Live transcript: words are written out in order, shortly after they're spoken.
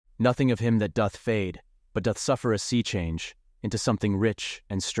Nothing of him that doth fade, but doth suffer a sea change into something rich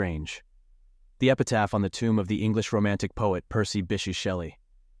and strange. The epitaph on the tomb of the English romantic poet Percy Bysshe Shelley.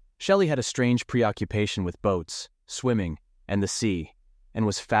 Shelley had a strange preoccupation with boats, swimming, and the sea, and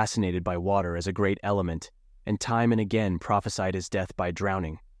was fascinated by water as a great element, and time and again prophesied his death by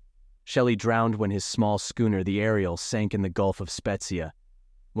drowning. Shelley drowned when his small schooner, the Ariel, sank in the Gulf of Spezia.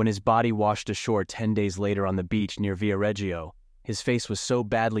 When his body washed ashore 10 days later on the beach near Viareggio, his face was so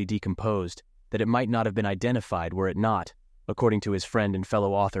badly decomposed that it might not have been identified were it not, according to his friend and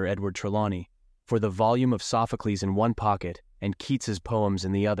fellow author Edward Trelawny, for the volume of Sophocles in one pocket and Keats's poems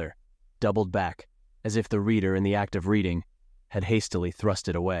in the other, doubled back, as if the reader, in the act of reading, had hastily thrust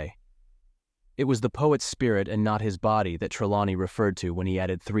it away. It was the poet's spirit and not his body that Trelawny referred to when he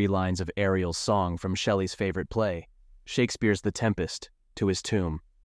added 3 lines of Ariel's song from Shelley's favorite play, Shakespeare's The Tempest, to his tomb.